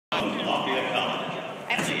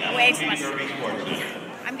That's way too much.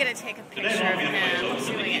 I'm going to take a picture of him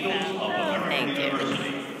doing it now. Thank you.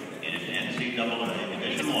 In NCAA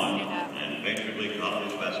Division I and Major League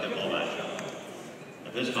College basketball matchup.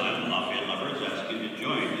 At this time, the Lafayette Lovers ask you to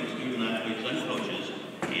join the student athletes and coaches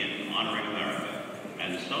in honoring America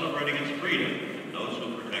and celebrating its freedom and those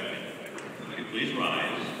who protect it. Would you please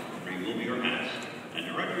rise, remove your hats, and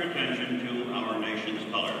direct your attention to our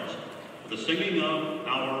nation's colors with the singing of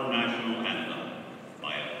our national anthem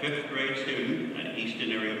by a 5th grade student at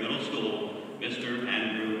Easton Area Middle School, Mr.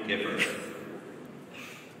 Andrew Gifford.